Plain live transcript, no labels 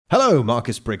Hello,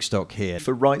 Marcus Brigstock here.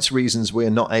 For rights reasons, we're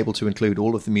not able to include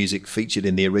all of the music featured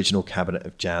in the original Cabinet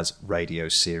of Jazz radio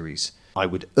series. I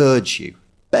would urge you,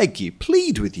 beg you,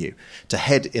 plead with you to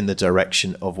head in the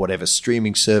direction of whatever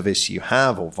streaming service you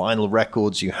have or vinyl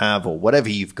records you have or whatever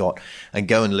you've got and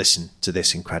go and listen to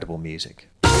this incredible music.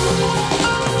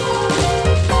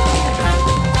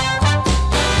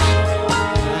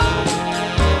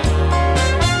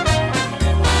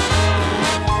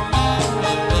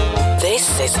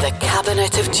 This is the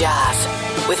Cabinet of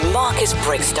Jazz with Marcus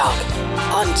Brigstock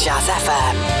on Jazz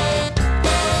FM.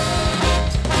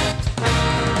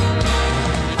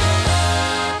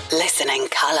 Listening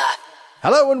colour.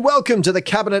 Hello and welcome to the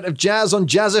Cabinet of Jazz on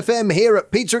Jazz FM here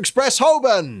at Pizza Express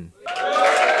Holborn.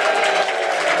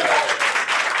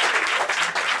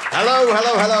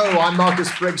 Hello. I'm Marcus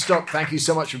Brigstock. Thank you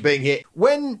so much for being here.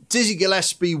 When Dizzy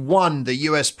Gillespie won the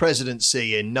US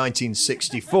presidency in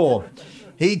 1964,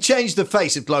 he changed the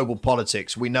face of global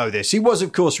politics. We know this. He was,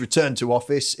 of course, returned to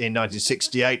office in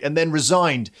 1968 and then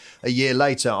resigned a year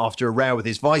later after a row with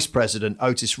his vice president,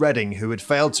 Otis Redding, who had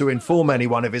failed to inform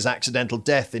anyone of his accidental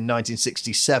death in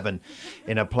 1967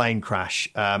 in a plane crash.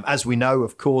 As we know,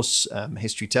 of course,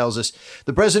 history tells us,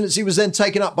 the presidency was then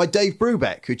taken up by Dave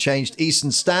Brubeck, who changed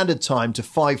Eastern Standard Time to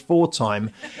 5/4 time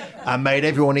and made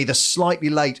everyone either slightly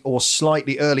late or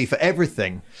slightly early for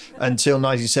everything until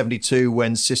 1972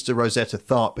 when Sister Rosetta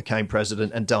Tharpe became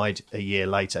president and died a year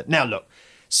later. Now, look,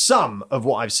 some of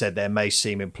what I've said there may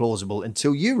seem implausible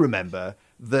until you remember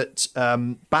that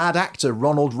bad actor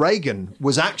Ronald Reagan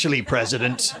was actually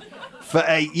president for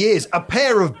 8 years. A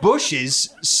pair of Bushes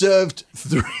served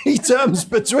 3 terms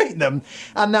between them,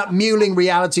 and that mewling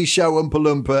reality show Oompa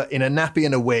Loompa in a nappy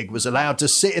and a wig was allowed to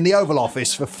sit in the Oval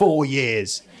Office for 4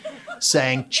 years,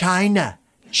 saying, China,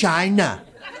 China,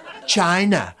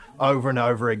 China, over and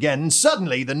over again. And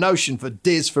suddenly the notion for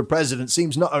Diz for president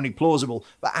seems not only plausible,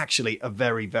 but actually a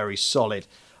very, very solid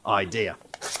idea.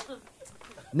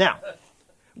 Now,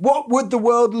 what would the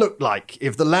world look like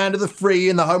if the land of the free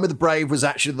and the home of the brave was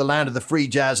actually the land of the free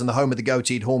jazz and the home of the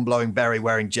goateed, horn-blowing,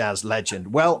 beret-wearing jazz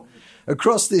legend? Well,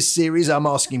 across this series, I'm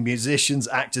asking musicians,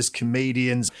 actors,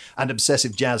 comedians, and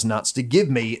obsessive jazz nuts to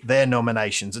give me their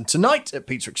nominations. And tonight at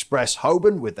Pizza Express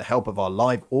Holborn, with the help of our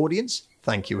live audience,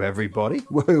 thank you, everybody.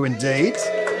 Woohoo, indeed.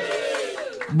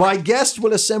 My guest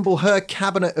will assemble her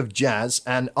cabinet of jazz,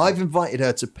 and I've invited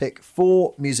her to pick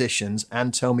 4 musicians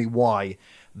and tell me why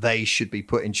they should be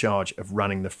put in charge of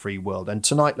running the free world. And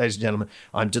tonight, ladies and gentlemen,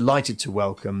 I'm delighted to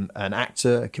welcome an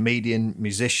actor, a comedian,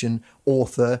 musician,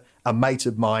 author, a mate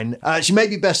of mine. She may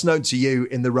be best known to you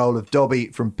in the role of Dobby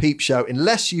from Peep Show,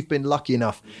 unless you've been lucky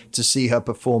enough to see her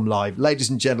perform live. Ladies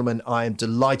and gentlemen, I am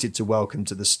delighted to welcome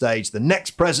to the stage the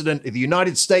next president of the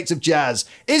United States of Jazz,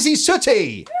 Isy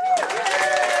Suttie.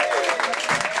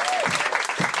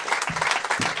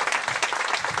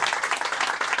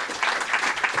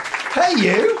 Hey,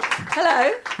 you.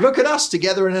 Hello. Look at us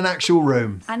together in an actual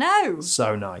room. I know.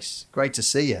 So nice. Great to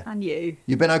see you. And you.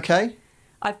 You been okay?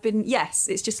 I've been, yes.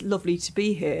 It's just lovely to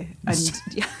be here and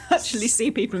actually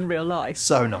see people in real life.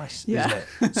 So nice, yeah. Isn't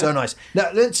it? So nice.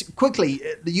 Now, let's quickly,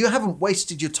 you haven't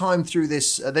wasted your time through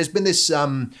this. There's been this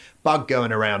bug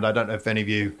going around. I don't know if any of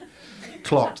you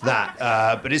clocked that,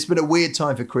 but it's been a weird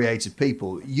time for creative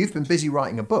people. You've been busy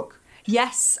writing a book.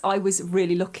 Yes, I was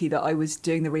really lucky that I was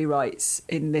doing the rewrites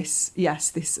in this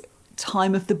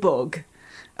time of the bug.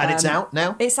 And it's out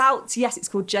now? It's out, yes. It's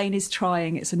called Jane is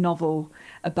Trying. It's a novel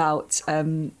about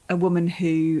a woman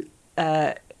who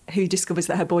discovers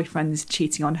that her boyfriend's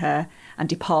cheating on her and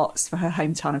departs for her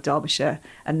hometown of Derbyshire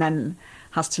and then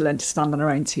has to learn to stand on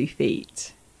her own 2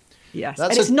 feet. Yes,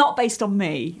 and it's not based on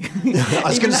me. I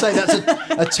was going to say that's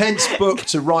a tense book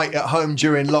to write at home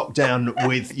during lockdown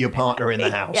with your partner in the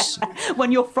house. Yeah.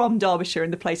 When you're from Derbyshire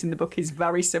and the place in the book is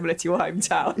very similar to your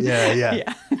hometown.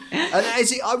 Yeah. And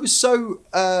I was so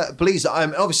pleased.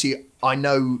 Obviously, I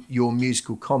know your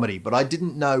musical comedy, but I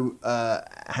didn't know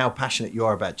how passionate you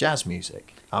are about jazz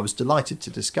music. I was delighted to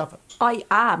discover. I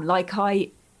am. I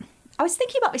was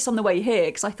thinking about this on the way here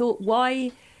because I thought,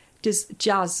 why does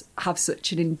jazz have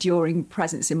such an enduring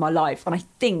presence in my life? And I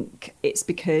think it's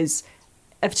because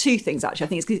of 2 things, actually. I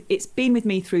think it's because it's been with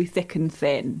me through thick and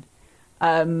thin.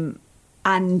 And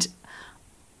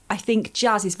I think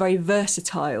jazz is very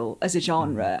versatile as a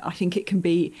genre. I think it can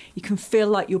be, you can feel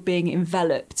like you're being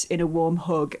enveloped in a warm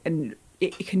hug and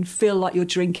it can feel like you're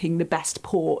drinking the best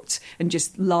port and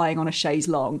just lying on a chaise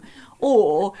longue.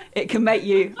 Or it can make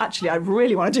you, actually, I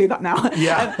really want to do that now.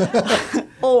 Yeah.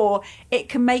 Or it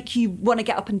can make you want to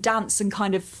get up and dance and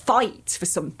kind of fight for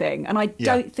something. And I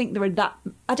don't think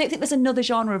I don't think there's another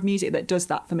genre of music that does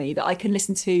that for me, that I can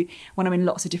listen to when I'm in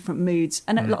lots of different moods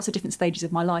and at lots of different stages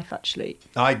of my life, actually.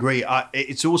 I agree.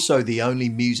 It's also the only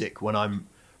music when I'm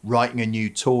writing a new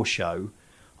tour show,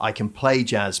 I can play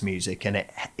jazz music and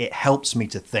it helps me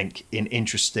to think in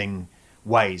interesting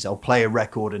ways. I'll play a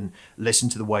record and listen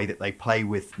to the way that they play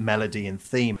with melody and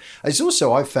theme. It's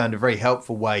also, I've found, a very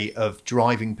helpful way of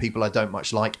driving people I don't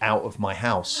much like out of my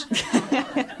house.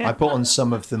 I put on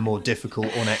some of the more difficult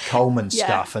Ornette Coleman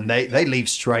stuff and they leave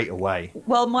straight away.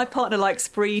 Well, my partner likes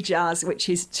free jazz, which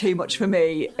is too much for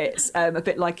me. It's a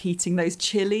bit like eating those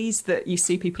chilies that you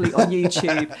see people eat on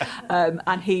YouTube.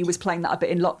 And he was playing that a bit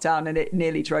in lockdown and it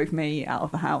nearly drove me out of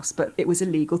the house, but it was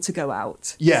illegal to go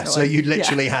out. Yeah, so you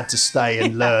literally had to stay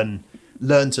and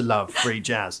learn to love free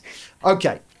jazz.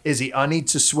 Okay, Isy, I need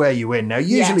to swear you in. Now,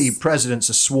 usually presidents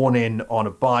are sworn in on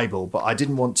a Bible, but I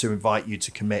didn't want to invite you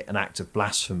to commit an act of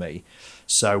blasphemy.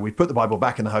 So we put the Bible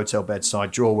back in the hotel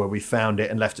bedside drawer where we found it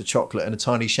and left a chocolate and a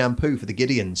tiny shampoo for the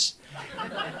Gideons.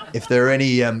 If there are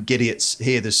any Gidiots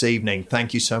here this evening,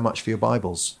 thank you so much for your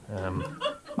Bibles.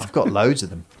 I've got loads of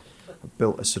them. I've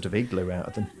built a sort of igloo out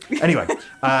of them. Anyway,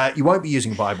 you won't be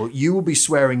using a Bible. You will be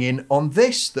swearing in on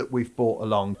this that we've brought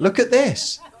along. Look at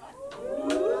this.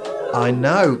 I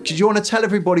know. Did you want to tell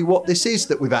everybody what this is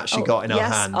that we've actually got in our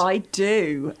hand? Yes, I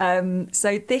do.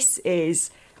 So this is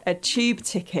a tube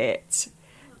ticket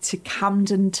to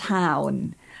Camden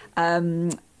Town.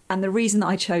 And the reason that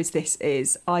I chose this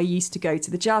is I used to go to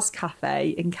the Jazz Cafe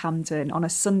in Camden on a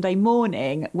Sunday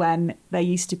morning when there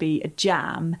used to be a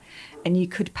jam and you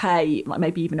could pay like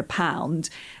maybe even £1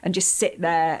 and just sit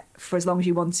there for as long as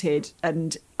you wanted.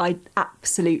 And I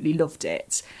absolutely loved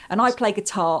it. And I play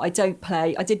guitar. I don't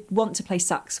play. I did want to play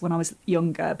sax when I was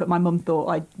younger, but my mum thought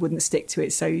I wouldn't stick to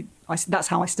it. So that's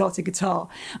how I started guitar.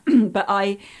 But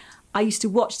I used to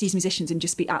watch these musicians and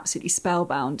just be absolutely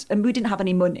spellbound. And we didn't have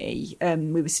any money.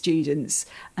 We were students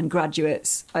and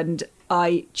graduates. And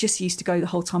I just used to go the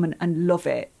whole time and love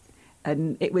it.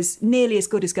 And it was nearly as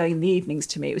good as going in the evenings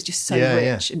to me. It was just so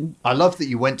rich. Yeah. And I love that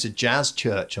you went to jazz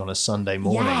church on a Sunday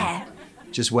morning. Yeah.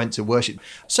 Just went to worship.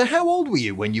 So how old were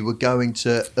you when you were going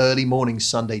to early morning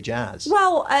Sunday jazz?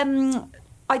 Well,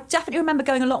 I definitely remember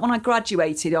going a lot when I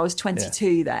graduated. I was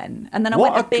 22 then. And then I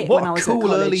went a bit when I was at college.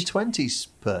 What a cool early 20s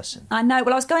person. I know.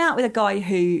 Well, I was going out with a guy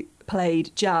who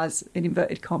played jazz in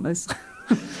inverted commas.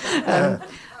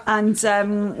 And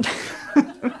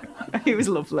he was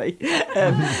lovely.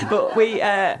 But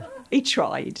he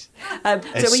tried.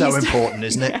 It's so important,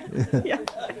 isn't it? Yeah.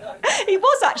 He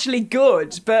was actually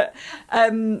good, but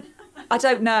I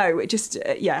don't know. It just,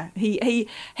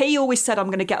 he always said, I'm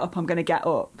going to get up,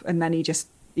 and then he just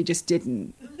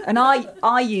didn't. And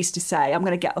I used to say, I'm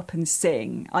going to get up and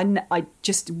sing. I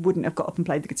just wouldn't have got up and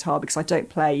played the guitar because I don't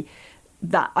play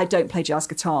jazz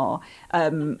guitar,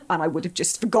 and I would have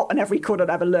just forgotten every chord I'd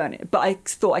ever learned it. But I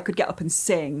thought I could get up and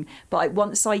sing. But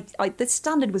once the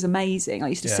standard was amazing. I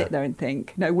used to sit there and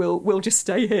think, no, we'll just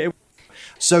stay here.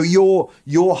 So your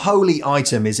holy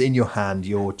item is in your hand,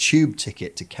 your tube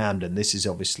ticket to Camden. This is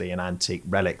obviously an antique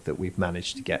relic that we've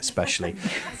managed to get specially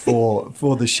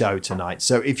for the show tonight.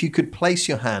 So if you could place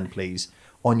your hand, please,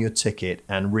 on your ticket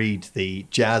and read the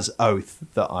jazz oath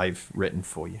that I've written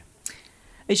for you.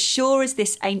 As sure as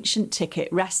this ancient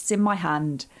ticket rests in my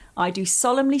hand, I do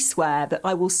solemnly swear that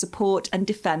I will support and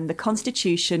defend the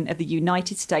Constitution of the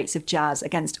United States of Jazz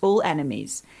against all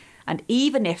enemies. And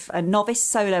even if a novice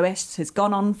soloist has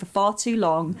gone on for far too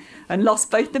long and lost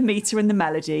both the meter and the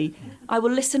melody, I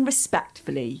will listen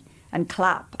respectfully and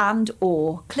clap and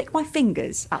or click my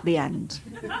fingers at the end.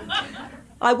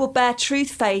 I will bear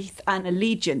truth, faith and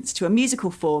allegiance to a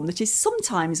musical form that is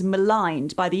sometimes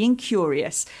maligned by the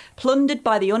incurious, plundered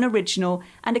by the unoriginal,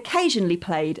 and occasionally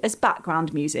played as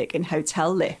background music in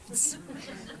hotel lifts.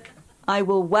 I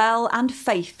will well and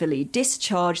faithfully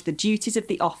discharge the duties of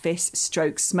the office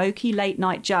 / smoky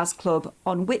late-night jazz club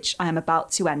on which I am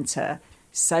about to enter.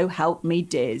 So help me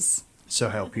Diz. So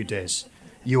help you Diz.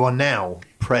 You are now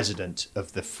president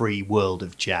of the free world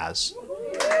of jazz.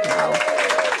 Wow.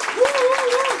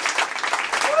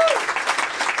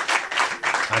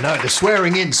 I know, the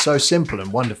swearing in's so simple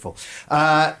and wonderful.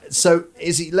 So,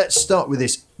 Isy, let's start with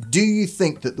this. Do you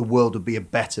think that the world would be a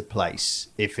better place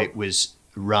if it was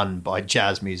run by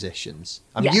jazz musicians?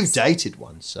 I mean, Yes. You've dated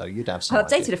one, so you'd have some I've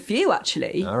idea. dated a few,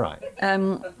 actually. All right.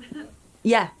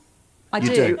 Yeah, I You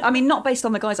do. do? I mean, not based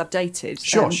on the guys I've dated.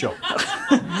 Sure.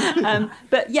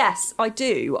 But yes, I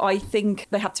do. I think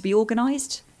they have to be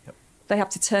organised. Yep. They have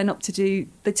to turn up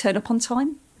on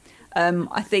time.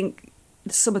 I think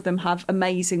some of them have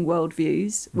amazing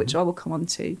worldviews, which I will come on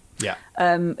to. Yeah.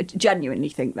 I genuinely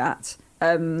think that.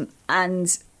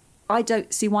 And I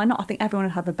don't see why not. I think everyone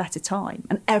would have a better time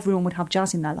and everyone would have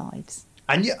jazz in their lives.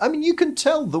 And I mean, you can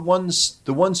tell the ones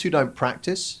who don't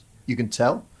practice, you can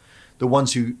tell. The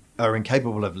ones who are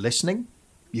incapable of listening,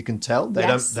 you can tell.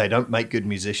 They don't make good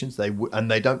musicians,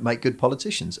 and they don't make good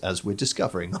politicians, as we're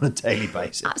discovering on a daily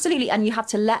basis. Absolutely, and you have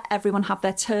to let everyone have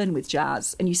their turn with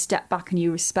jazz, and you step back and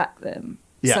you respect them.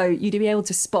 Yeah. So you'd be able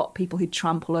to spot people who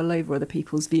trample all over other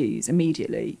people's views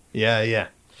immediately. Yeah.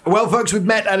 Well, folks, we've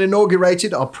met and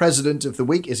inaugurated our president of the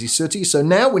week, Isy Suttie. So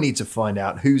now we need to find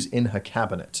out who's in her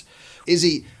cabinet.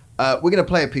 Isy, we're going to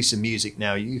play a piece of music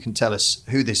now. You can tell us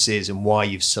who this is and why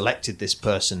you've selected this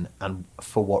person and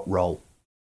for what role.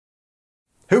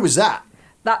 Who was that?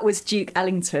 That was Duke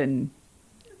Ellington.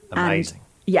 Amazing. And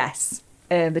yes,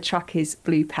 the track is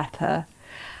Blue Pepper.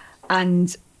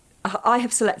 And I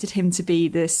have selected him to be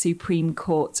the Supreme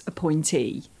Court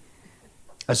appointee.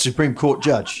 A Supreme Court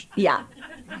judge? Yeah.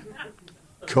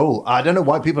 Cool. I don't know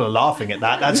why people are laughing at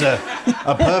that. That's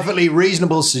a perfectly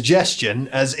reasonable suggestion,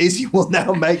 as Izzy will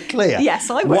now make clear. Yes,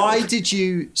 I will. Why did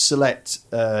you select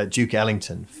Duke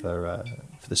Ellington for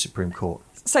the Supreme Court?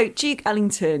 So Duke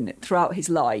Ellington, throughout his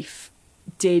life,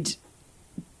 did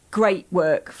great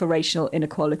work for racial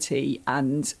inequality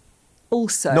and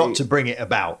also... Not to bring it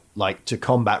about, like to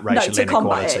combat racial inequality.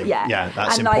 Combat it, yeah. Yeah,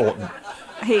 that's and important.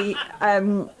 He...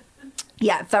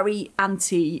 very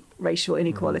anti-racial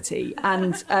inequality.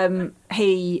 And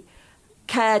he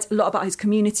cared a lot about his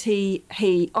community.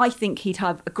 I think he'd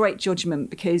have a great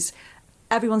judgment because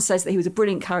everyone says that he was a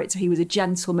brilliant character. He was a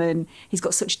gentleman. He's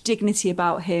got such dignity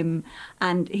about him.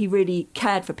 And he really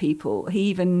cared for people.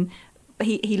 He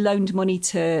loaned money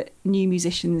to new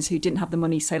musicians who didn't have the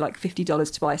money, say like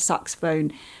 $50 to buy a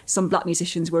saxophone. Some black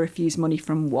musicians were refused money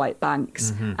from white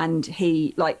banks. And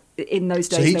he, like, in those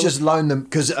days... So he just loaned them,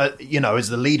 because, as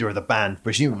the leader of the band,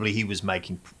 presumably he was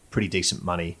making pretty decent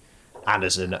money. And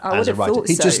as a writer,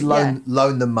 he just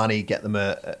loaned them money, get them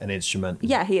an instrument.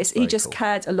 Yeah, he just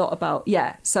cared a lot about...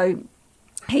 Yeah, so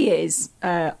he is,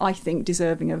 I think,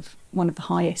 deserving of one of the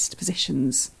highest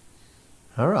positions.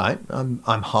 All right, I'm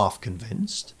half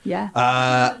convinced.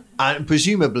 Yeah. And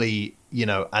presumably,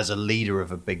 as a leader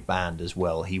of a big band as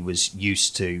well, he was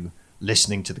used to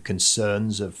listening to the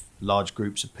concerns of large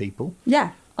groups of people.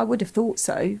 Yeah, I would have thought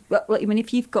so. Well, I mean,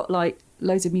 if you've got like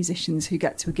loads of musicians who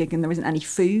get to a gig and there isn't any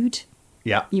food,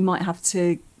 yeah, you might have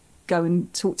to go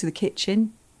and talk to the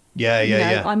kitchen.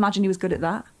 Yeah. I imagine he was good at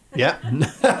that. Yeah.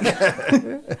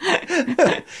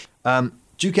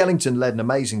 Duke Ellington led an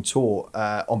amazing tour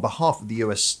on behalf of the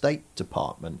US State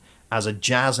Department as a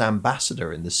jazz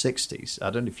ambassador in the 60s. I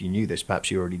don't know if you knew this,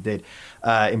 perhaps you already did,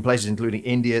 in places including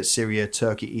India, Syria,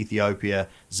 Turkey, Ethiopia,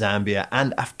 Zambia,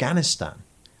 and Afghanistan.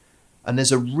 And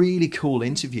there's a really cool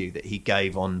interview that he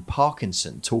gave on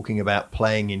Parkinson talking about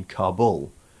playing in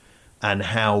Kabul and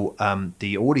how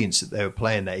the audience that they were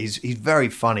playing there, he's very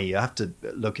funny. You have to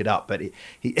look it up, but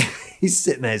he's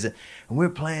sitting there and we're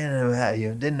playing,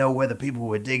 didn't know whether people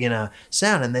were digging our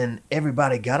sound, and then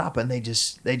everybody got up and they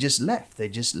just left. They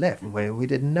just left. We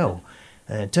didn't know.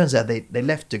 And it turns out they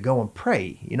left to go and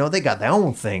pray. They got their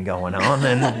own thing going on,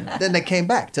 and then they came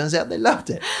back. Turns out they loved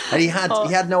it, and he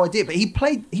had no idea. But he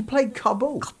played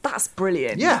Kabul. God, that's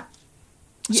brilliant. Yeah.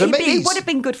 So it would have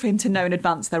been good for him to know in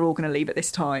advance they're all going to leave at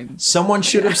this time. Someone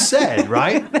should have said,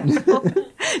 right?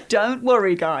 Don't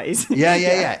worry, guys.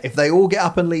 Yeah. If they all get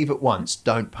up and leave at once,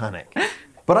 don't panic.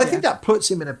 But I think that puts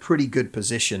him in a pretty good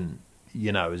position,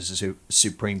 as a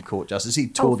Supreme Court justice. He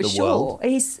toured the world.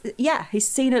 He's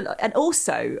seen a lot. And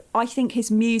also, I think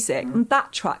his music, and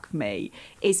that track for me,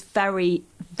 is very,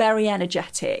 very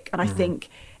energetic. And I think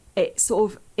it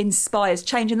sort of inspires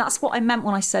change. And that's what I meant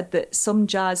when I said that some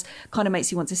jazz kind of makes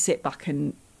you want to sit back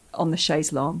and on the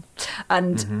chaise longue.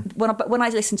 And when I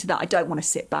listen to that, I don't want to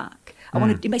sit back.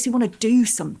 It makes me want to do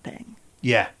something.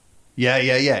 Yeah.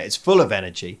 It's full of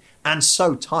energy and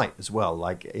so tight as well.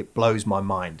 Like, it blows my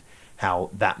mind how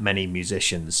that many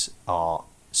musicians are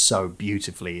so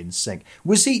beautifully in sync.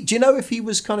 Do you know if he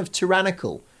was kind of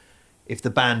tyrannical? If the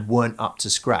band weren't up to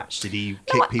scratch, did he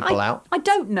kick people out? I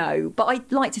don't know, but I'd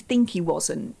like to think he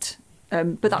wasn't.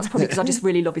 But that's probably because I just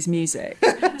really love his music.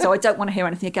 So I don't want to hear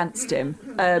anything against him.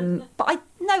 But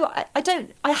I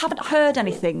don't. I haven't heard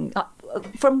anything.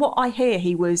 From what I hear,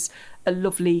 he was a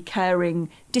lovely, caring,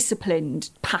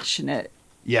 disciplined, passionate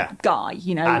guy,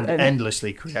 and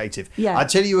endlessly creative. I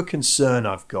tell you a concern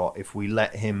I've got if we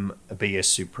let him be a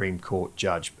Supreme Court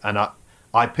judge, and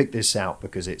I picked this out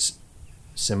because it's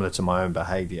similar to my own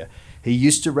behaviour. He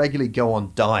used to regularly go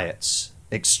on diets,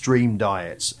 extreme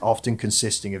diets, often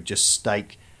consisting of just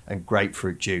steak and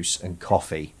grapefruit juice and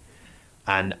coffee.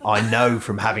 And I know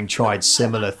from having tried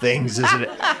similar things as an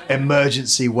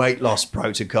emergency weight loss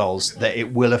protocols that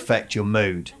it will affect your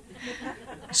mood.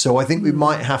 So I think we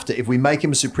might have to, if we make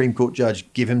him a Supreme Court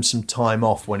judge, give him some time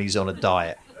off when he's on a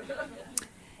diet.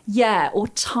 Yeah, or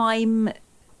time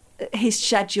his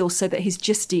schedule so that he's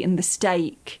just eaten the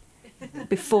steak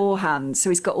beforehand, so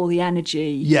he's got all the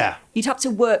energy. Yeah. You'd have to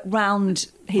work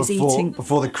round his eating.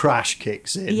 Before the crash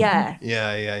kicks in. Yeah.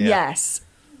 Yeah. Yes.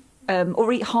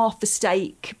 Or eat half the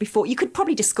steak before. You could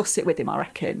probably discuss it with him, I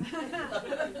reckon.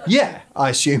 Yeah,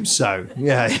 I assume so.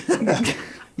 Yeah.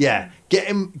 Yeah. Get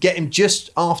him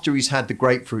just after he's had the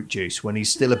grapefruit juice, when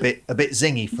he's still a bit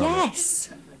zingy from it. Yes.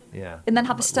 Yeah. And then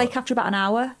have the steak after about an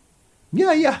hour.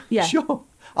 Yeah, sure.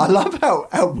 I love how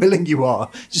willing you are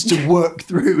just to work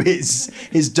through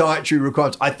his dietary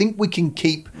requirements. I think we can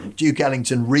keep Duke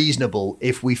Ellington reasonable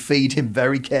if we feed him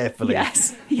very carefully.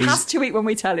 Yes, he has to eat when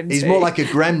we tell him to. He's more like a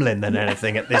gremlin than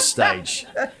anything at this stage.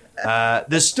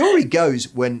 The story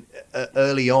goes when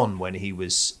early on when he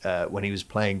was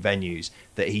playing venues,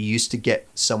 that he used to get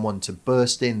someone to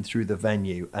burst in through the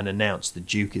venue and announce, "The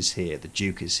Duke is here. The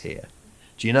Duke is here."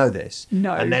 Do you know this?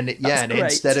 No. And then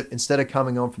Great. instead of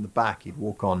coming on from the back, he'd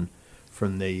walk on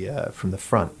from the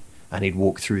front, and he'd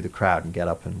walk through the crowd and get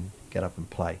up and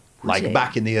play, like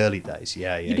back in the early days.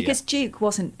 Yeah. Because Duke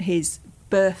wasn't his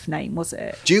birth name, was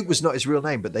it? Duke was not his real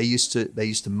name, but they used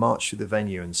to march through the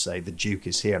venue and say, "The Duke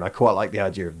is here," and I quite like the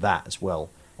idea of that as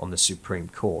well on the Supreme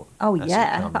Court. Oh, as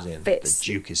yeah, he comes that in. fits. The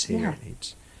Duke is here, Yeah.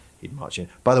 and he'd march in.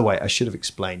 By the way, I should have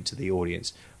explained to the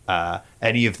audience.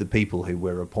 Any of the people who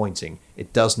we're appointing,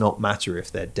 it does not matter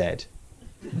if they're dead.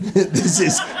 This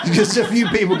is just a few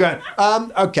people going,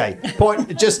 okay,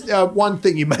 point. Just one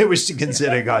thing you may wish to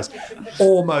consider, guys.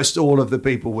 Almost all of the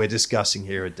people we're discussing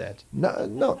here are dead. No,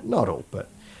 not all, but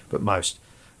most.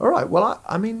 All right. Well,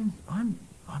 I mean, I'm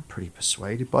pretty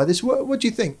persuaded by this. What do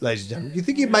you think, ladies and gentlemen? Do you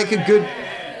think you'd make a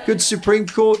good Supreme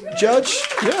Court judge?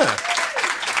 Yeah.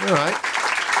 All right.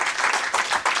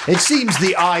 It seems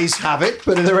the ayes have it,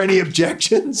 but are there any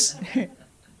objections?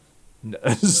 No,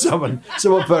 someone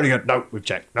voting on, no, we've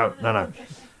checked. No.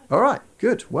 All right,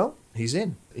 good. Well, he's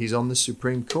in. He's on the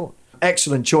Supreme Court.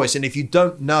 Excellent choice. And if you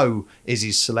don't know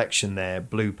Isy's selection there,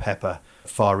 Blue Pepper,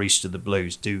 Far East of the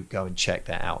Blues, do go and check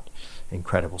that out.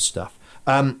 Incredible stuff.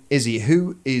 Isy,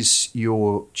 who is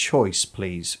your choice,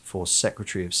 please, for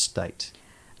Secretary of State?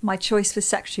 My choice for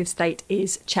Secretary of State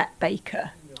is Chet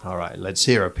Baker. All right, let's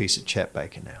hear a piece of Chet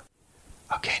Baker now.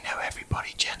 Okay, now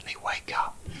everybody gently wake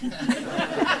up.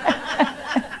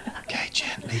 Okay,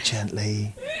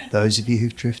 gently. Those of you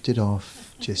who've drifted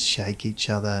off, just shake each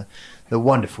other. The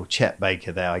wonderful Chet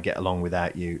Baker there, I get along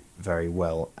without you very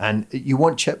well. And you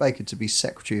want Chet Baker to be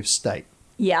Secretary of State?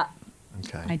 Yeah,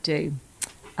 okay. I do.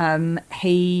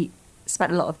 He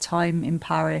spent a lot of time in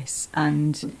Paris,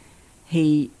 and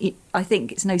I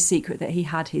think it's no secret that he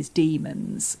had his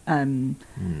demons, and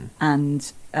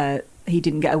he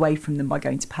didn't get away from them by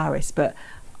going to Paris. But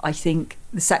I think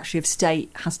the Secretary of State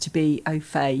has to be au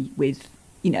fait with,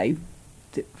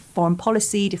 foreign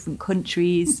policy, different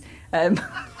countries.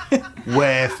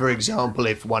 Where, for example,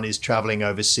 if one is travelling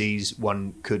overseas,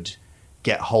 one could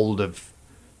get hold of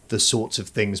the sorts of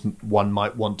things one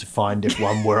might want to find if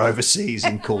one were overseas,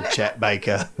 and called Chet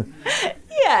Baker.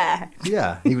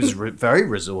 Yeah, he was very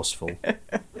resourceful.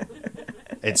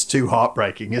 It's too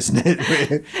heartbreaking, isn't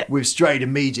it? We've strayed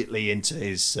immediately into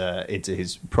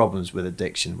his problems with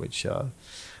addiction, which are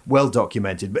well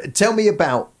documented. But tell me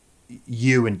about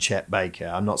you and Chet Baker.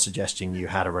 I'm not suggesting you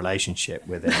had a relationship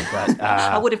with him, but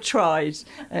I would have tried.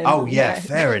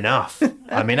 Fair enough.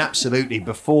 I mean, absolutely.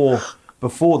 Before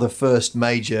the first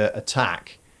major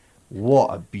attack.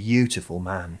 What a beautiful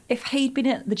man. If he'd been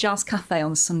at the Jazz Cafe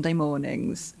on Sunday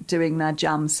mornings doing their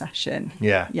jam session.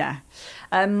 Yeah.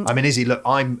 I mean, Izzy, look,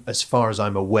 I'm, as far as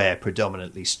I'm aware,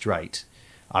 predominantly straight.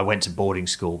 I went to boarding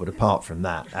school, but apart from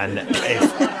that, and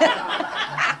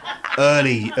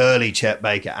early Chet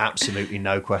Baker, absolutely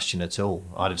no question at all.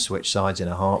 I'd have switched sides in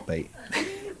a heartbeat.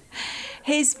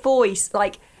 His voice,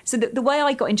 so the way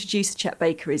I got introduced to Chet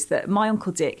Baker is that my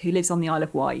Uncle Dick, who lives on the Isle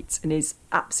of Wight and is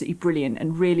absolutely brilliant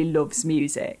and really loves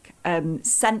music,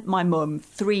 sent my mum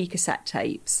 3 cassette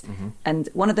tapes. Mm-hmm. And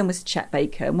one of them was Chet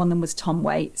Baker, and one of them was Tom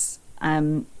Waits,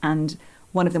 and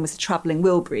one of them was the Travelling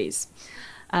Wilburys.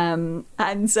 Don't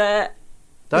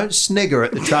snigger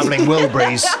at the Travelling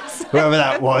Wilburys, whoever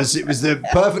that was. It was the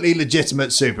perfectly legitimate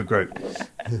supergroup.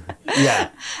 Yeah.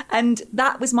 And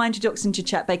that was my introduction to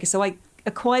Chet Baker. So I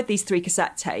acquired these 3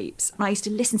 cassette tapes, and I used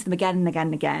to listen to them again and again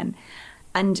and again.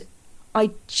 And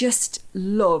I just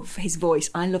love his voice.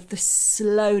 I love the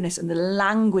slowness and the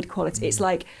languid quality. It's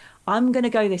like, I'm going to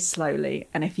go this slowly,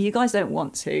 and if you guys don't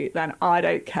want to, then I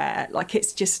don't care. Like,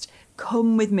 it's just,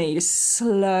 come with me, just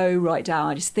slow right down.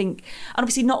 I just think, and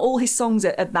obviously not all his songs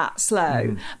are that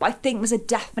slow, but I think there's a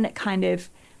definite kind of,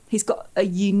 he's got a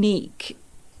unique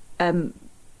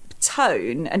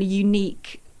tone and a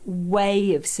unique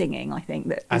way of singing, I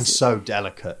think. And so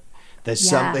delicate. There's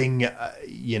something,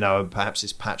 perhaps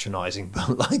it's patronising,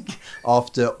 but like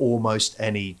after almost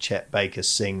any Chet Baker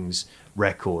Sings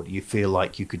record, you feel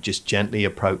like you could just gently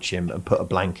approach him and put a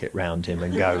blanket round him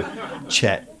and go,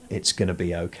 Chet, it's going to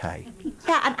be okay.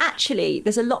 Yeah, and actually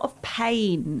there's a lot of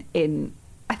pain in,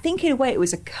 I think in a way it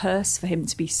was a curse for him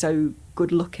to be so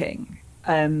good looking,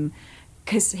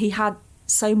 because he had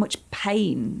so much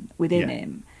pain within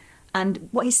him. And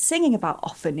what he's singing about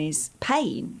often is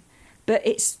pain. But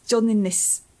it's done in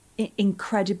this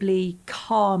incredibly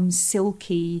calm,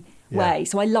 silky way.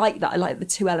 So I like that. I like the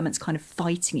 2 elements kind of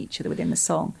fighting each other within the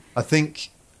song. I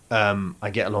think I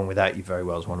Get Along Without You Very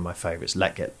Well is one of my favourites.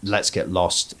 Let's Get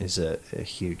Lost is a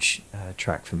huge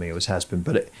track for me, always has been.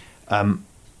 But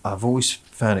I've always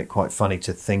found it quite funny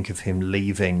to think of him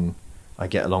leaving I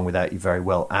Get Along Without You Very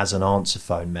Well as an answer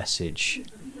phone message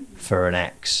for an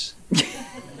ex.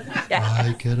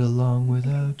 I get along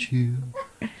without you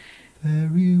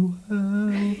very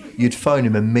well. You'd phone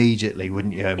him immediately,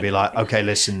 wouldn't you, and be like, okay,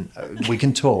 listen, we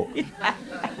can talk.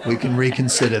 We can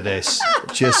reconsider this.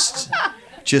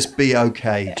 Just be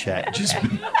okay, Chet. Just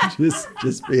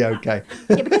be okay.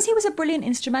 Yeah, because he was a brilliant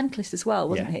instrumentalist as well,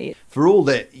 wasn't he? For all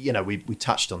that, we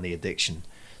touched on the addiction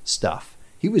stuff.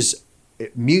 He was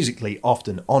musically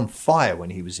often on fire when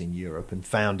he was in Europe, and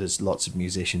found, as lots of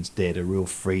musicians did, a real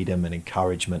freedom and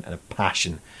encouragement and a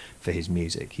passion for his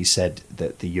music. He said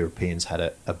that the Europeans had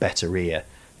a better ear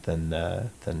than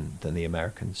the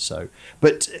Americans. So,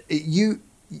 but you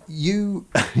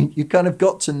kind of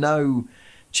got to know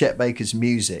Chet Baker's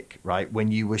music, right,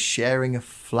 when you were sharing a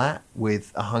flat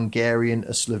with a Hungarian,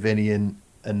 a Slovenian,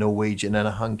 a Norwegian and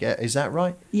a Hungarian. Is that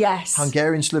right? Yes.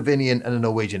 Hungarian, Slovenian and a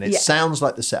Norwegian. It sounds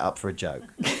like the setup for a joke.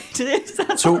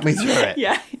 Talk me through it.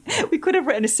 Yeah. We could have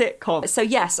written a sitcom. So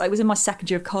yes, I was in my second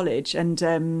year of college and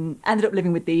ended up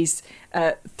living with these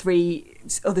 3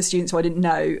 other students who I didn't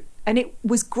know. And it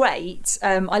was great.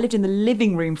 I lived in the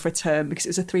living room for a term because it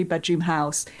was a 3-bedroom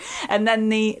house. And then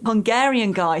the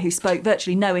Hungarian guy who spoke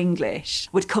virtually no English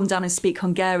would come down and speak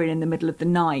Hungarian in the middle of the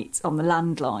night on the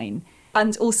landline.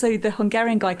 And also the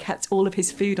Hungarian guy kept all of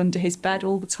his food under his bed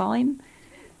all the time.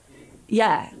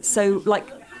 Yeah, so like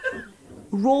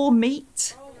raw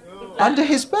meat. Under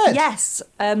his bed? Yes.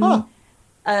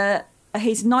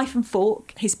 His knife and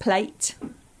fork, his plate.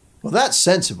 Well, that's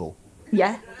sensible.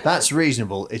 Yeah. That's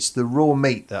reasonable. It's the raw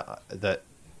meat that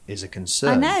is a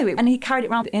concern. I know. And he carried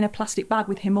it around in a plastic bag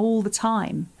with him all the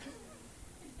time.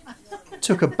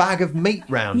 Took a bag of meat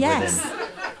round with him.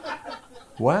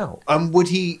 Wow. Would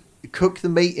he cook the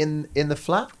meat in the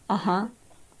flat? Uh-huh.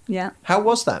 Yeah. How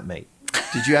was that meat?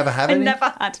 Did you ever have any? I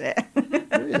never had it.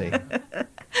 Really?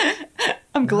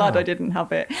 I'm glad I didn't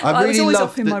have it. I really was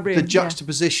love up in my room. the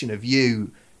juxtaposition of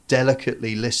you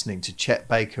delicately listening to Chet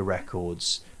Baker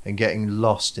records and getting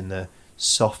lost in the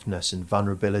softness and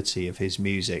vulnerability of his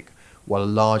music, while a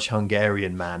large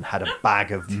Hungarian man had a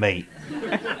bag of meat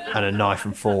and a knife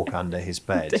and fork under his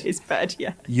bed. Under his bed,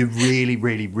 yeah. You really,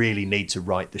 really, really need to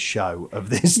write the show of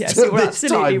this. Yes, you're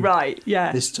absolutely right,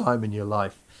 yeah. This time in your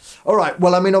life. All right,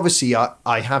 well, I mean, obviously,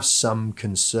 I have some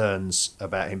concerns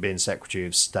about him being Secretary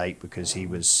of State because he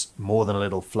was more than a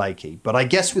little flaky. But I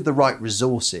guess with the right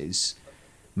resources,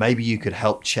 maybe you could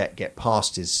help Chet get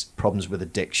past his problems with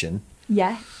addiction.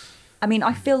 Yeah. I mean,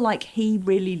 I feel like he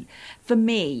really, for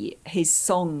me, his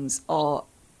songs are,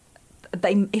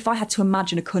 if I had to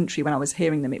imagine a country when I was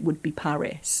hearing them, it would be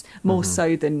Paris, more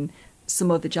so than some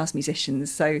other jazz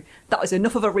musicians. So that was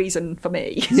enough of a reason for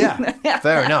me. Yeah,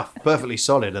 fair enough. Perfectly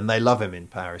solid. And they love him in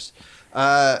Paris.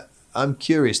 I'm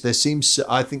curious.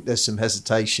 I think there's some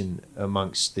hesitation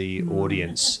amongst the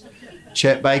audience.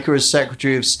 Chet Baker as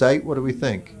Secretary of State, what do we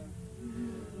think?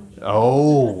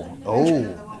 Oh.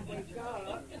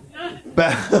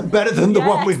 Better than the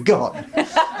one we've got.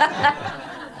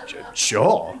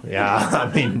 Sure. Yeah.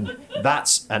 I mean,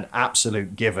 that's an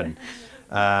absolute given.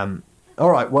 All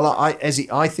right. Well,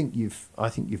 Izzy, I think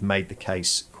you've made the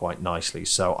case quite nicely.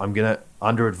 So I'm gonna,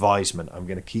 under advisement, I'm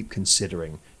gonna keep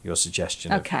considering your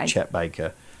suggestion of Chet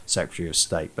Baker, Secretary of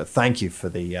State. But thank you for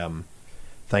the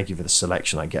thank you for the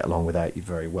selection. I get along without you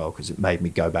very well because it made me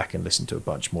go back and listen to a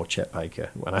bunch more Chet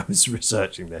Baker when I was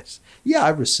researching this. Yeah, I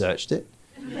researched it.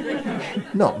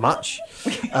 Not much.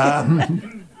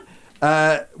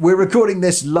 We're recording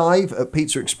this live at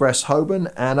Pizza Express Holborn,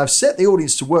 and I've set the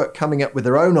audience to work coming up with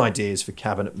their own ideas for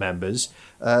cabinet members.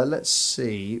 Let's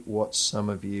see what some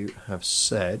of you have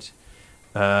said.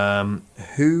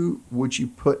 Who would you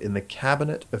put in the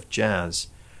cabinet of jazz?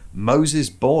 Moses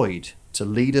Boyd to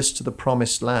lead us to the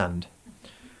promised land.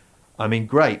 I mean,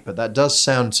 great, but that does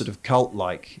sound sort of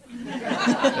cult-like.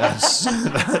 That's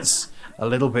a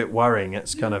little bit worrying.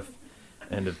 It's kind of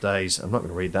end of days. I'm not going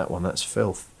to read that one. That's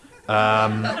filth. What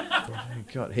have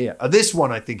we got here? This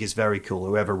one I think is very cool.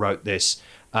 Whoever wrote this.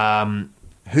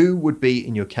 Who would be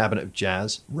in your cabinet of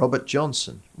jazz? Robert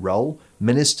Johnson. Role,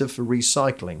 Minister for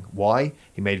Recycling. Why?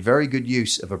 He made very good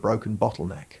use of a broken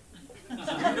bottleneck.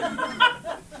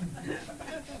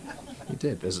 He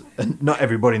did. Not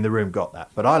everybody in the room got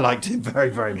that, but I liked it very,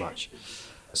 very much.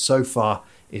 So far,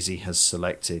 Isy has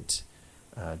selected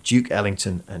Duke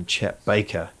Ellington and Chet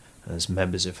Baker as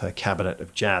members of her cabinet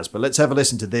of jazz. But let's have a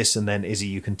listen to this, and then, Isy,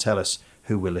 you can tell us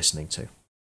who we're listening to.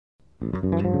 I'm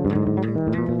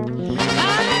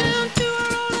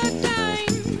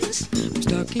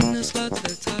stuck in a slot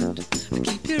that's hot. I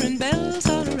keep hearing bells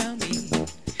all around me,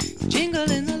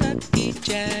 jingling the lucky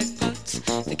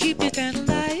jackpots. They keep you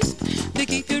tantalized. They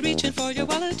keep you reaching for your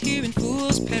wallet here in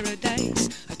Fool's Paradise.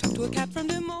 I talked to a cat from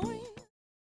Des Moines.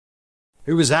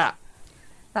 Who was that?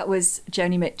 That was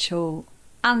Joni Mitchell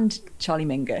and Charlie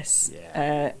Mingus.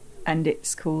 Yeah. And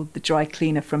it's called The Dry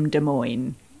Cleaner from Des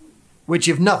Moines. Which,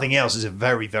 if nothing else, is a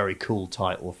very, very cool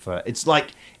title for... It's like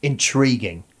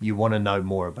intriguing. You want to know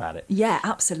more about it. Yeah,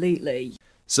 absolutely.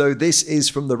 So this is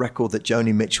from the record that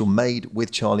Joni Mitchell made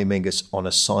with Charlie Mingus on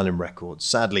Asylum Records.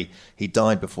 Sadly, he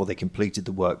died before they completed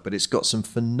the work, but it's got some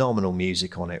phenomenal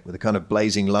music on it with a kind of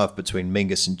blazing love between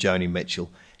Mingus and Joni Mitchell.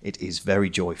 It is very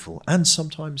joyful and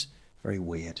sometimes very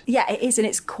weird. Yeah, it is, and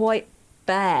it's quite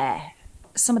bare.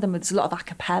 Some of them, there's a lot of a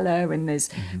cappella and there's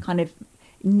kind of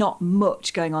not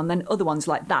much going on. Then other ones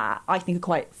like that, I think, are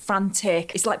quite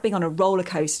frantic. It's like being on a roller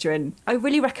coaster, and I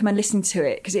really recommend listening to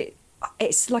it because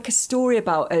it's like a story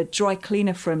about a dry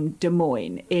cleaner from Des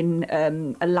Moines in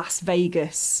a Las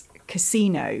Vegas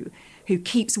casino who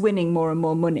keeps winning more and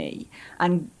more money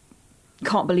and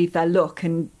can't believe their luck.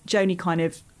 And Joni kind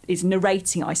of is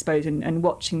narrating, I suppose, and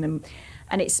watching them,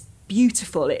 and it's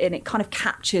beautiful, and it kind of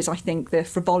captures, I think, the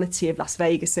frivolity of Las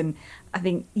Vegas. And I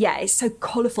think, yeah, it's so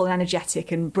colourful and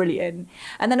energetic and brilliant.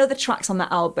 And then other tracks on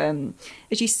that album,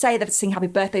 as you say, they've sing Happy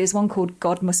Birthday. There's one called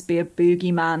God Must Be a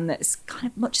Boogeyman that's kind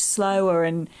of much slower,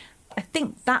 and I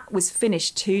think that was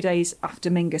finished 2 days after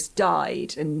Mingus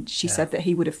died, and she said that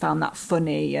he would have found that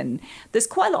funny. And there's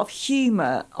quite a lot of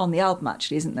humour on the album,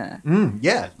 actually, isn't there?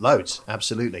 Yeah, loads,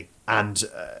 absolutely. And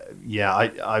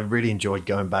I really enjoyed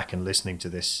going back and listening to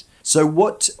this. So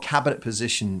what cabinet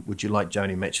position would you like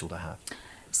Joni Mitchell to have?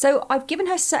 So I've given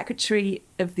her Secretary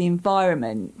of the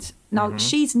Environment. Now,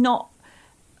 she's not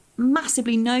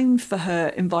massively known for her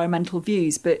environmental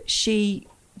views, but she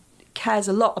cares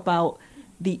a lot about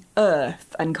the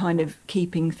earth and kind of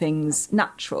keeping things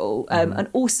natural. And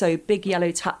also Big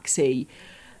Yellow Taxi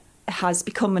has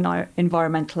become an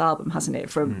environmental album, hasn't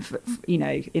it, from in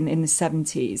the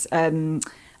 70s,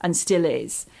 and still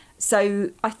is. So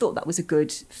I thought that was a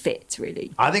good fit,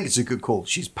 really. I think it's a good call.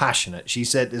 She's passionate. She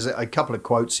said, there's a couple of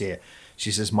quotes here.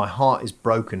 She says, "My heart is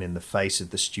broken in the face of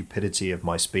the stupidity of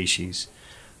my species."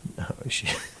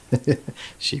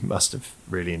 She must have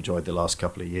really enjoyed the last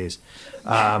couple of years.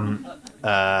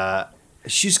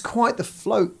 She's quite the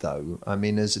float, though. I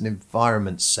mean, as an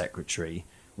environment secretary,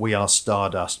 we are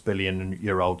stardust,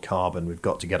 billion-year-old carbon. We've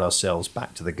got to get ourselves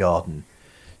back to the garden.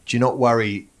 Do you not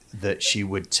worry that she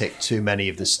would tick too many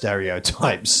of the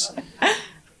stereotypes?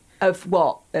 Of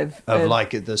what? Of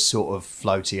like the sort of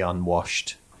floaty,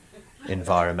 unwashed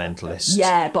environmentalist.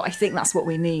 Yeah, but I think that's what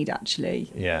we need,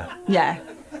 actually. Yeah. Yeah.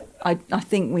 I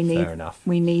think we need. Fair enough.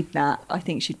 We need that. I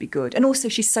think she'd be good. And also,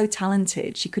 she's so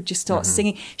talented. She could just start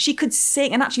singing. She could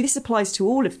sing, and actually this applies to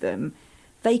all of them.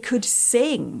 They could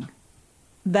sing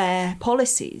their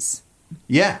policies.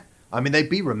 Yeah. I mean, they'd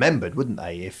be remembered, wouldn't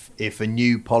they, if a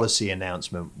new policy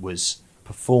announcement was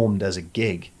performed as a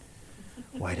gig.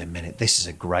 Wait a minute, this is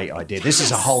a great idea. This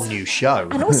is a whole new show.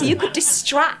 And also, you could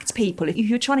distract people if you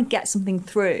were trying to get something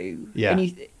through. Yeah.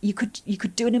 And you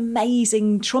could do an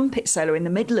amazing trumpet solo in the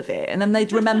middle of it, and then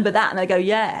they'd remember that, and they'd go,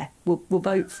 "Yeah, we'll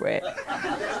vote for it."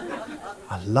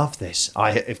 I love this.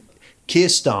 Keir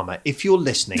Starmer, if you're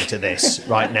listening to this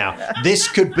right now, this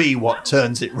could be what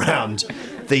turns it round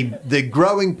The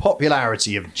growing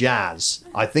popularity of jazz,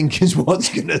 I think, is what's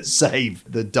going to save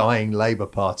the dying Labour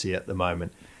Party at the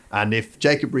moment. And if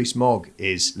Jacob Rees-Mogg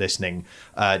is listening,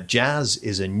 jazz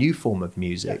is a new form of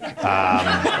music.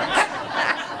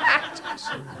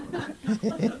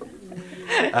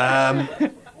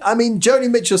 I mean,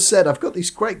 Joni Mitchell said, I've got these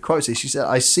great quotes here. She said,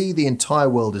 I see the entire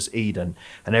world as Eden,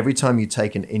 and every time you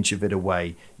take an inch of it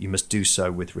away, you must do so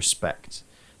with respect.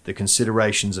 The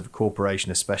considerations of a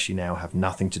corporation, especially now, have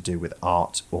nothing to do with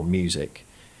art or music.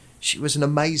 She was an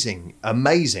amazing,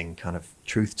 amazing kind of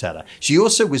truth teller. She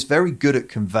also was very good at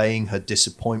conveying her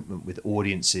disappointment with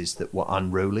audiences that were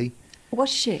unruly. Was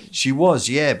she? She was,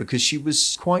 yeah, because she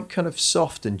was quite kind of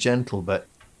soft and gentle, but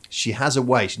she has a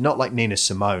way. She's not like Nina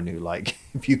Simone, who, like,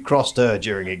 if you crossed her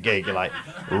during a gig, you're like,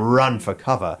 run for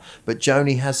cover. But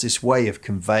Joni has this way of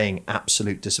conveying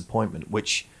absolute disappointment,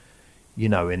 which, you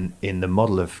know, in the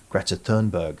model of Greta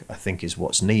Thunberg, I think is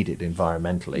what's needed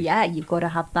environmentally. Yeah, you've got to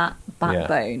have that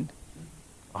backbone. Yeah.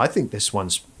 I think this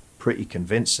one's pretty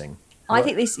convincing. I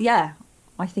think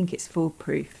it's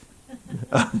foolproof.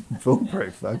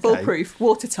 Foolproof, okay. Foolproof,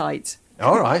 watertight.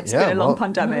 All right, It's been a long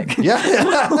pandemic.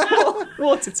 Yeah.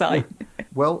 Watertight.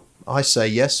 Well, I say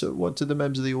yes. What do the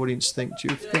members of the audience think? Do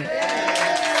you think?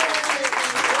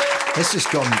 This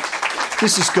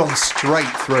has gone straight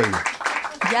through.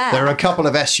 Yeah. There are a couple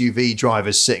of SUV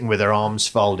drivers sitting with their arms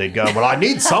folded going, well, I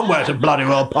need somewhere to bloody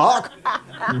well park.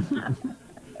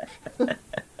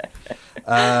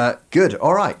 Good.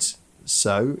 All right.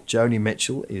 So Joni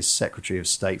Mitchell is Secretary of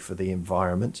State for the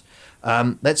Environment.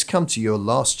 Let's come to your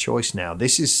last choice now.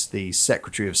 This is the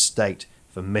Secretary of State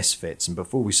for Misfits. And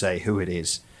before we say who it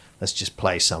is, let's just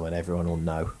play someone everyone will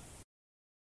know.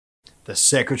 The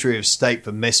Secretary of State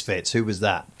for Misfits. Who was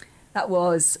that? That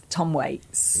was Tom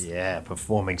Waits. Yeah,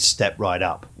 performing Step Right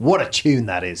Up. What a tune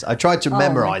that is. I tried to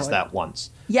memorise that once.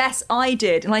 Yes, I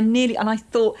did. And I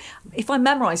thought, if I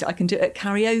memorise it, I can do it at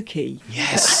karaoke.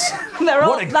 Yes. There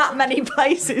aren't that many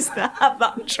places that have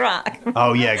that track.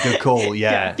 Oh, yeah, good call,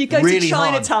 yeah. If you go really to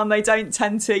Chinatown, they don't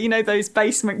tend to, those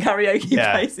basement karaoke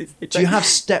places. Do you have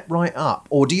Step Right Up?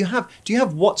 Or do you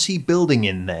have What's He Building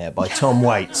in There by Tom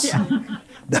Waits?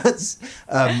 That's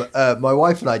my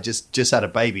wife and I just had a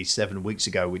baby 7 weeks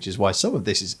ago, which is why some of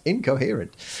this is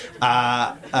incoherent.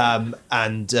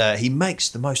 And he makes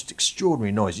the most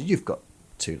extraordinary noises. You've got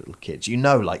two little kids,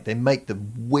 like they make the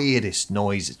weirdest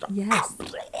noises. Yes.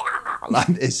 Like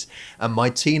this. And my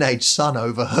teenage son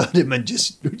overheard him and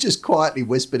just quietly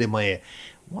whispered in my ear,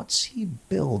 "What's he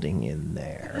building in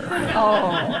there?"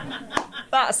 Oh,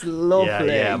 that's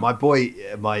lovely. Yeah.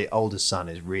 My oldest son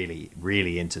is really,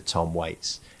 really into Tom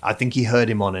Waits. I think he heard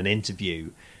him on an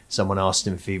interview. Someone asked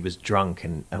him if he was drunk,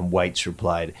 and Waits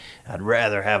replied, "I'd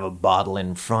rather have a bottle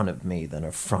in front of me than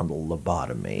a frontal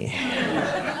lobotomy."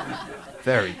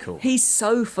 Very cool. He's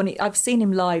so funny. I've seen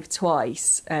him live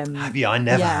twice. Have you? I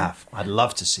never have. I'd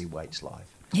love to see Waits live.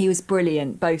 He was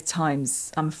brilliant both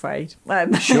times, I'm afraid.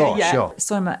 Sure.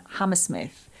 Saw him at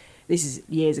Hammersmith. This is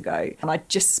years ago. And I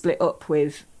just split up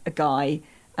with a guy,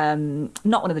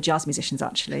 not one of the jazz musicians,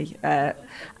 actually.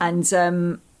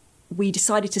 And we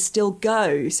decided to still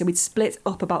go. So we'd split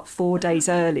up about 4 days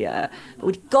earlier. But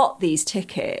we'd got these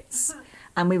tickets.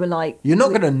 And we were like... You're not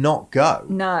going to not go.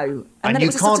 No. And then it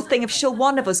was a sort of thing of, shall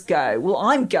one of us go? Well,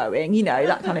 I'm going,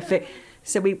 that kind of thing.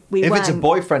 So we if went... it's a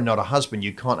boyfriend, not a husband,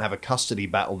 you can't have a custody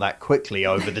battle that quickly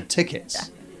over the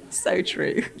tickets. So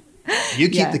true. You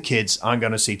keep the kids. I'm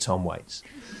going to see Tom Waits.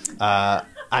 And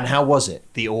how was it?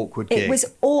 The awkward gig? It was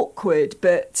awkward,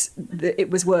 but it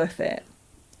was worth it.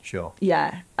 Sure.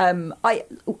 Yeah.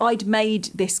 I'd made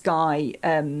this guy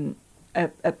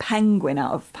a penguin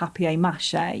out of papier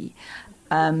mache.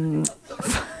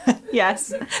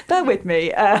 Yes, bear with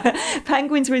me.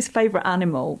 Penguins were his favourite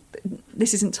animal.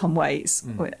 This isn't Tom Waits,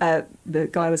 the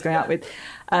guy I was going out with.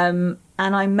 And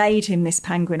I made him this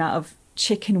penguin out of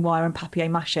chicken wire and papier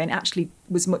mache, and it actually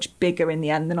was much bigger in the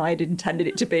end than I had intended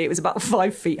it to be. It was about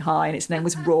 5 feet high, and its name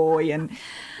was Roy, and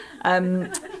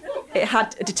it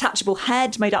had a detachable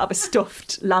head made out of a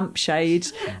stuffed lampshade,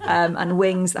 and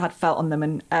wings that had felt on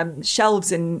them, and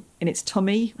shelves in its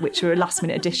tummy, which were a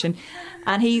last-minute addition.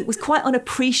 And he was quite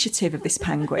unappreciative of this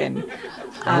penguin.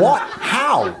 What?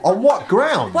 How? On what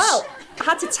grounds? Well, I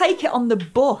had to take it on the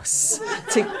bus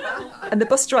and the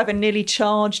bus driver nearly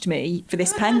charged me for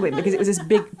this penguin because it was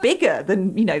bigger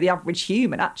than, the average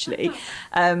human, actually.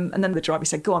 And then the driver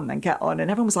said, "Go on then, get on."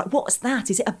 And everyone was like, "What's that?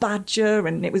 Is it a badger?"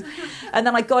 And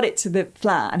then I got it to the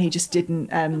flat and he just didn't,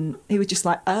 he was just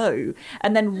like, "Oh."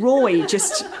 And then Roy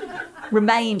just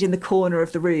remained in the corner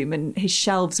of the room, and his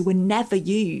shelves were never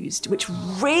used, which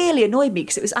really annoyed me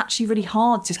because it was actually really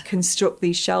hard to construct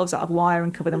these shelves out of wire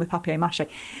and cover them with papier mache.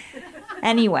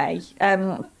 Anyway,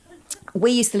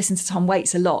 we used to listen to Tom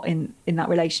Waits a lot in that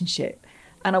relationship.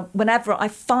 And whenever I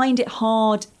find it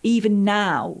hard, even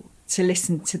now, to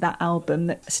listen to that album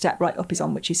that Step Right Up is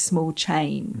on, which is Small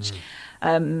Change,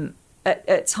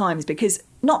 at times,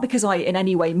 not because I in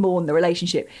any way mourn the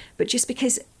relationship, but just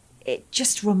because it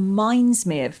just reminds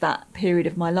me of that period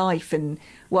of my life and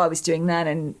what I was doing then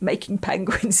and making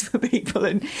penguins for people.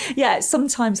 And yeah, it's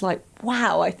sometimes like,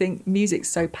 wow, I think music's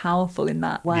so powerful in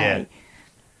that way. Yeah.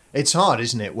 It's hard,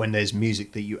 isn't it, when there's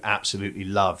music that you absolutely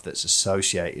love that's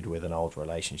associated with an old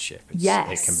relationship.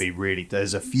 Yes. It can be really...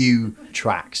 There's a few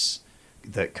tracks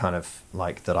that kind of,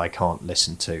 like, that I can't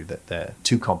listen to, that they're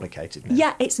too complicated now.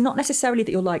 Yeah, it's not necessarily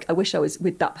that you're like, I wish I was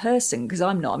with that person, because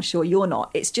I'm not, I'm sure you're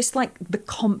not. It's just like the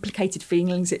complicated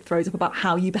feelings it throws up about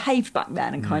how you behaved back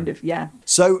then and kind of, yeah.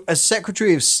 So, as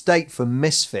Secretary of State for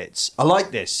Misfits, I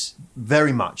like this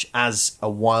very much as a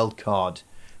wild card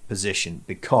position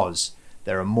because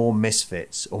there are more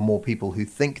misfits or more people who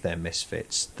think they're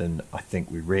misfits than I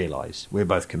think we realise. We're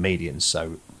both comedians,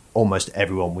 so almost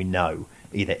everyone we know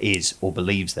either is or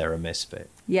believes they're a misfit.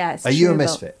 Yes. Are you a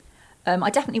misfit? I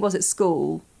definitely was at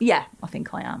school. Yeah, I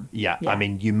think I am. Yeah, I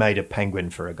mean, you made a penguin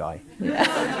for a guy.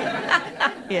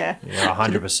 Yeah. You're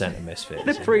 100% a misfit.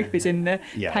 The proof is in the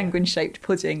penguin-shaped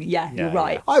pudding. Yeah, you're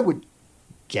right. Yeah. I would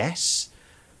guess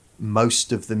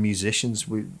most of the musicians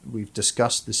we've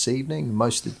discussed this evening,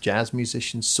 most of the jazz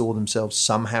musicians saw themselves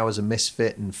somehow as a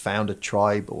misfit and found a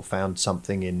tribe or found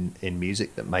something in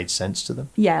music that made sense to them.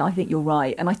 Yeah, I think you're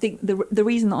right. And I think the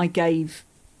reason that I gave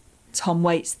Tom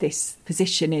Waits this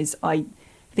position is I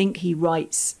think he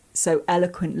writes so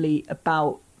eloquently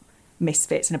about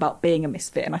misfits and about being a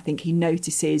misfit. And I think he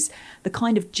notices the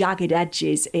kind of jagged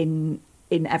edges in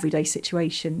everyday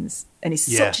situations, and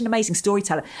he's such an amazing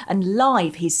storyteller. And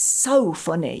live, he's so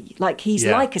funny. Like, he's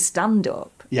like a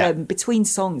stand-up. Yeah. Between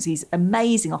songs, he's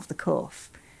amazing off the cuff.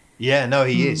 Yeah, no,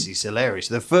 he is. He's hilarious.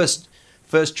 The first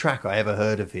track I ever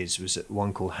heard of his was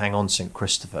one called Hang On St.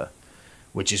 Christopher,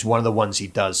 which is one of the ones he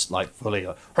does, like, fully,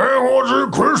 like, Hang On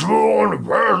St. Christopher on the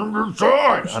passenger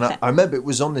side. And I remember it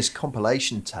was on this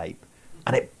compilation tape,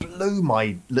 and it blew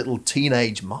my little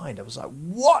teenage mind. I was like,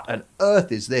 what on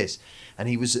earth is this? And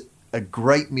he was a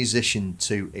great musician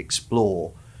to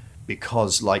explore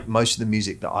because, like most of the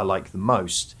music that I like the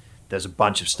most, there's a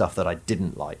bunch of stuff that I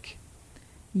didn't like.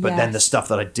 But then the stuff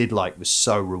that I did like was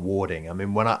so rewarding. I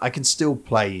mean, when I can still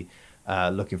play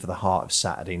Looking for the Heart of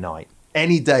Saturday Night.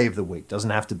 Any day of the week, doesn't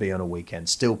have to be on a weekend,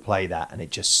 still play that, and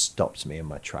it just stops me in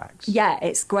my tracks. Yeah,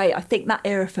 it's great. I think that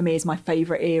era for me is my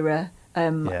favourite era.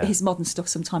 His modern stuff,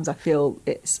 sometimes I feel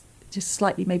it's just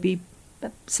slightly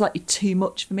too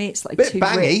much for me. It's like too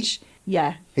bangy. Rich.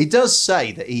 Yeah. He does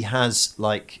say that he has,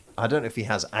 like, I don't know if he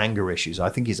has anger issues. I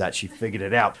think he's actually figured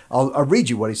it out. I'll read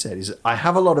you what he said. He said, I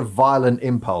have a lot of violent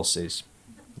impulses.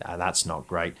 Nah, that's not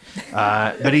great.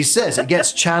 But he says it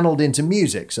gets channeled into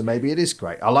music, so maybe it is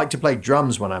great. I like to play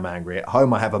drums when I'm angry. At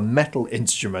home, I have a metal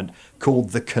instrument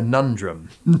called the conundrum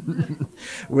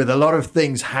with a lot of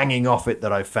things hanging off it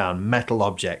that I've found, metal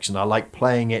objects, and I like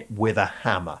playing it with a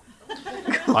hammer.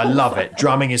 I love it.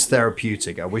 Drumming is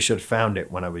therapeutic. I wish I'd found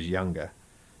it when I was younger.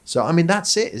 So, I mean,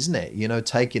 that's it, isn't it? You know,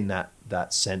 taking that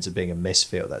sense of being a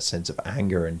misfit, that sense of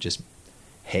anger and just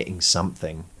hitting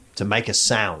something to make a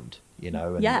sound, you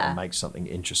know, and make something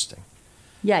interesting.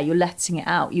 Yeah, you're letting it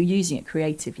out. You're using it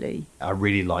creatively. I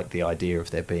really like the idea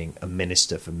of there being a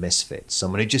minister for misfits,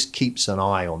 someone who just keeps an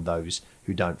eye on those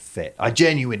who don't fit. I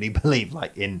genuinely believe,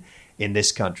 like, in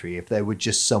this country, if there were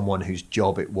just someone whose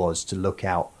job it was to look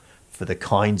out for the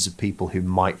kinds of people who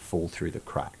might fall through the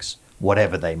cracks,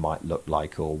 whatever they might look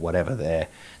like or whatever their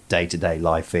day-to-day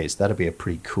life is, that'd be a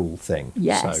pretty cool thing.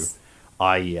 Yes. So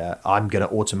I'm going to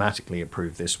automatically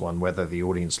approve this one, whether the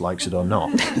audience likes it or not.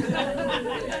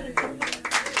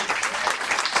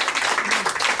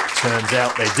 Turns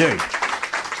out they do.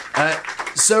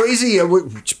 So, Isy, we're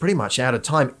pretty much out of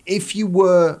time. If you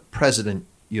were president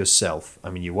yourself, I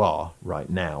mean, you are right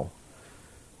now,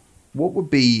 what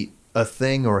would be a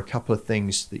thing or a couple of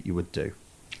things that you would do?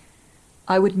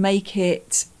 I would make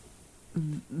it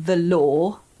the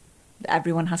law that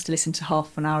everyone has to listen to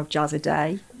half an hour of jazz a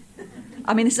day.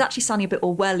 I mean, this is actually sounding a bit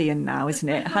Orwellian now, isn't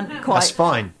it? That's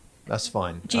fine. That's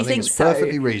fine. Do you think think it's so?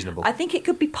 Perfectly reasonable. I think it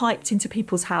could be piped into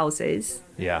people's houses.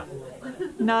 Yeah.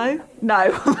 No.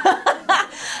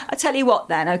 I tell you what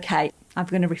then, okay, I'm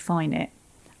going to refine it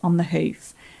on the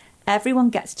hoof. Everyone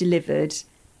gets delivered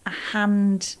a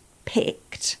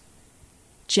hand-picked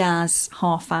jazz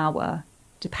half hour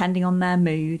depending on their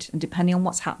mood and depending on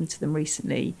what's happened to them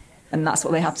recently. And that's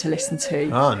what they have to listen to.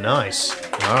 Oh, nice.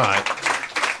 All right.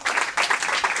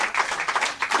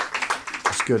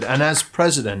 That's good. And as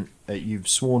president, you've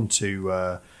sworn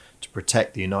to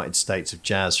protect the United States of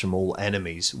jazz from all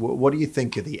enemies. What do you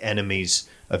think are the enemies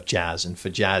of jazz? And for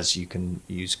jazz, you can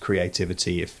use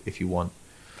creativity if you want.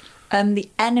 The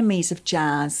enemies of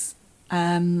jazz.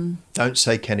 Don't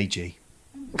say Kenny G.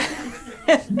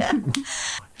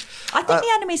 I think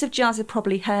the enemies of jazz are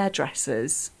probably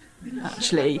hairdressers,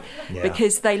 actually,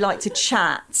 because they like to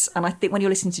chat. And I think when you're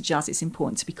listening to jazz, it's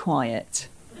important to be quiet.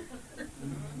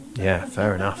 Yeah,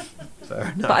 fair enough.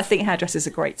 But I think hairdressers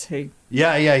are great too.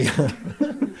 Yeah.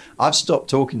 I've stopped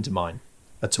talking to mine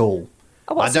at all.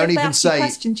 Oh, what, I don't even say.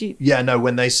 Questions you... Yeah, no.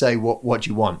 When they say what do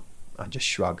you want, I just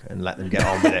shrug and let them get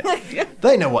on with it.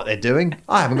 They know what they're doing.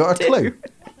 I haven't got a clue.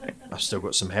 I've still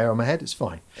got some hair on my head. It's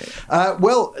fine.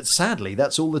 Well, sadly,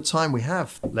 that's all the time we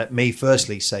have. Let me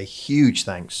firstly say huge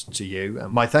thanks to you.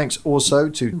 And my thanks also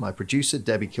to my producer,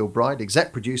 Debbie Kilbride,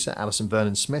 exec producer, Alison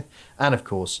Vernon-Smith, and of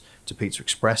course, to Pizza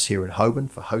Express here in Holborn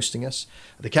for hosting us.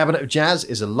 The Cabinet of Jazz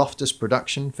is a Loftus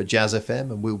production for Jazz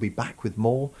FM, and we'll be back with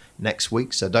more next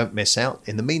week, so don't miss out.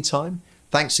 In the meantime,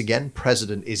 thanks again,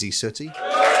 President Isy Suttie.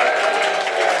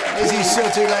 Isy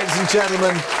Suttie, ladies and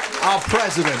gentlemen, our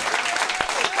president.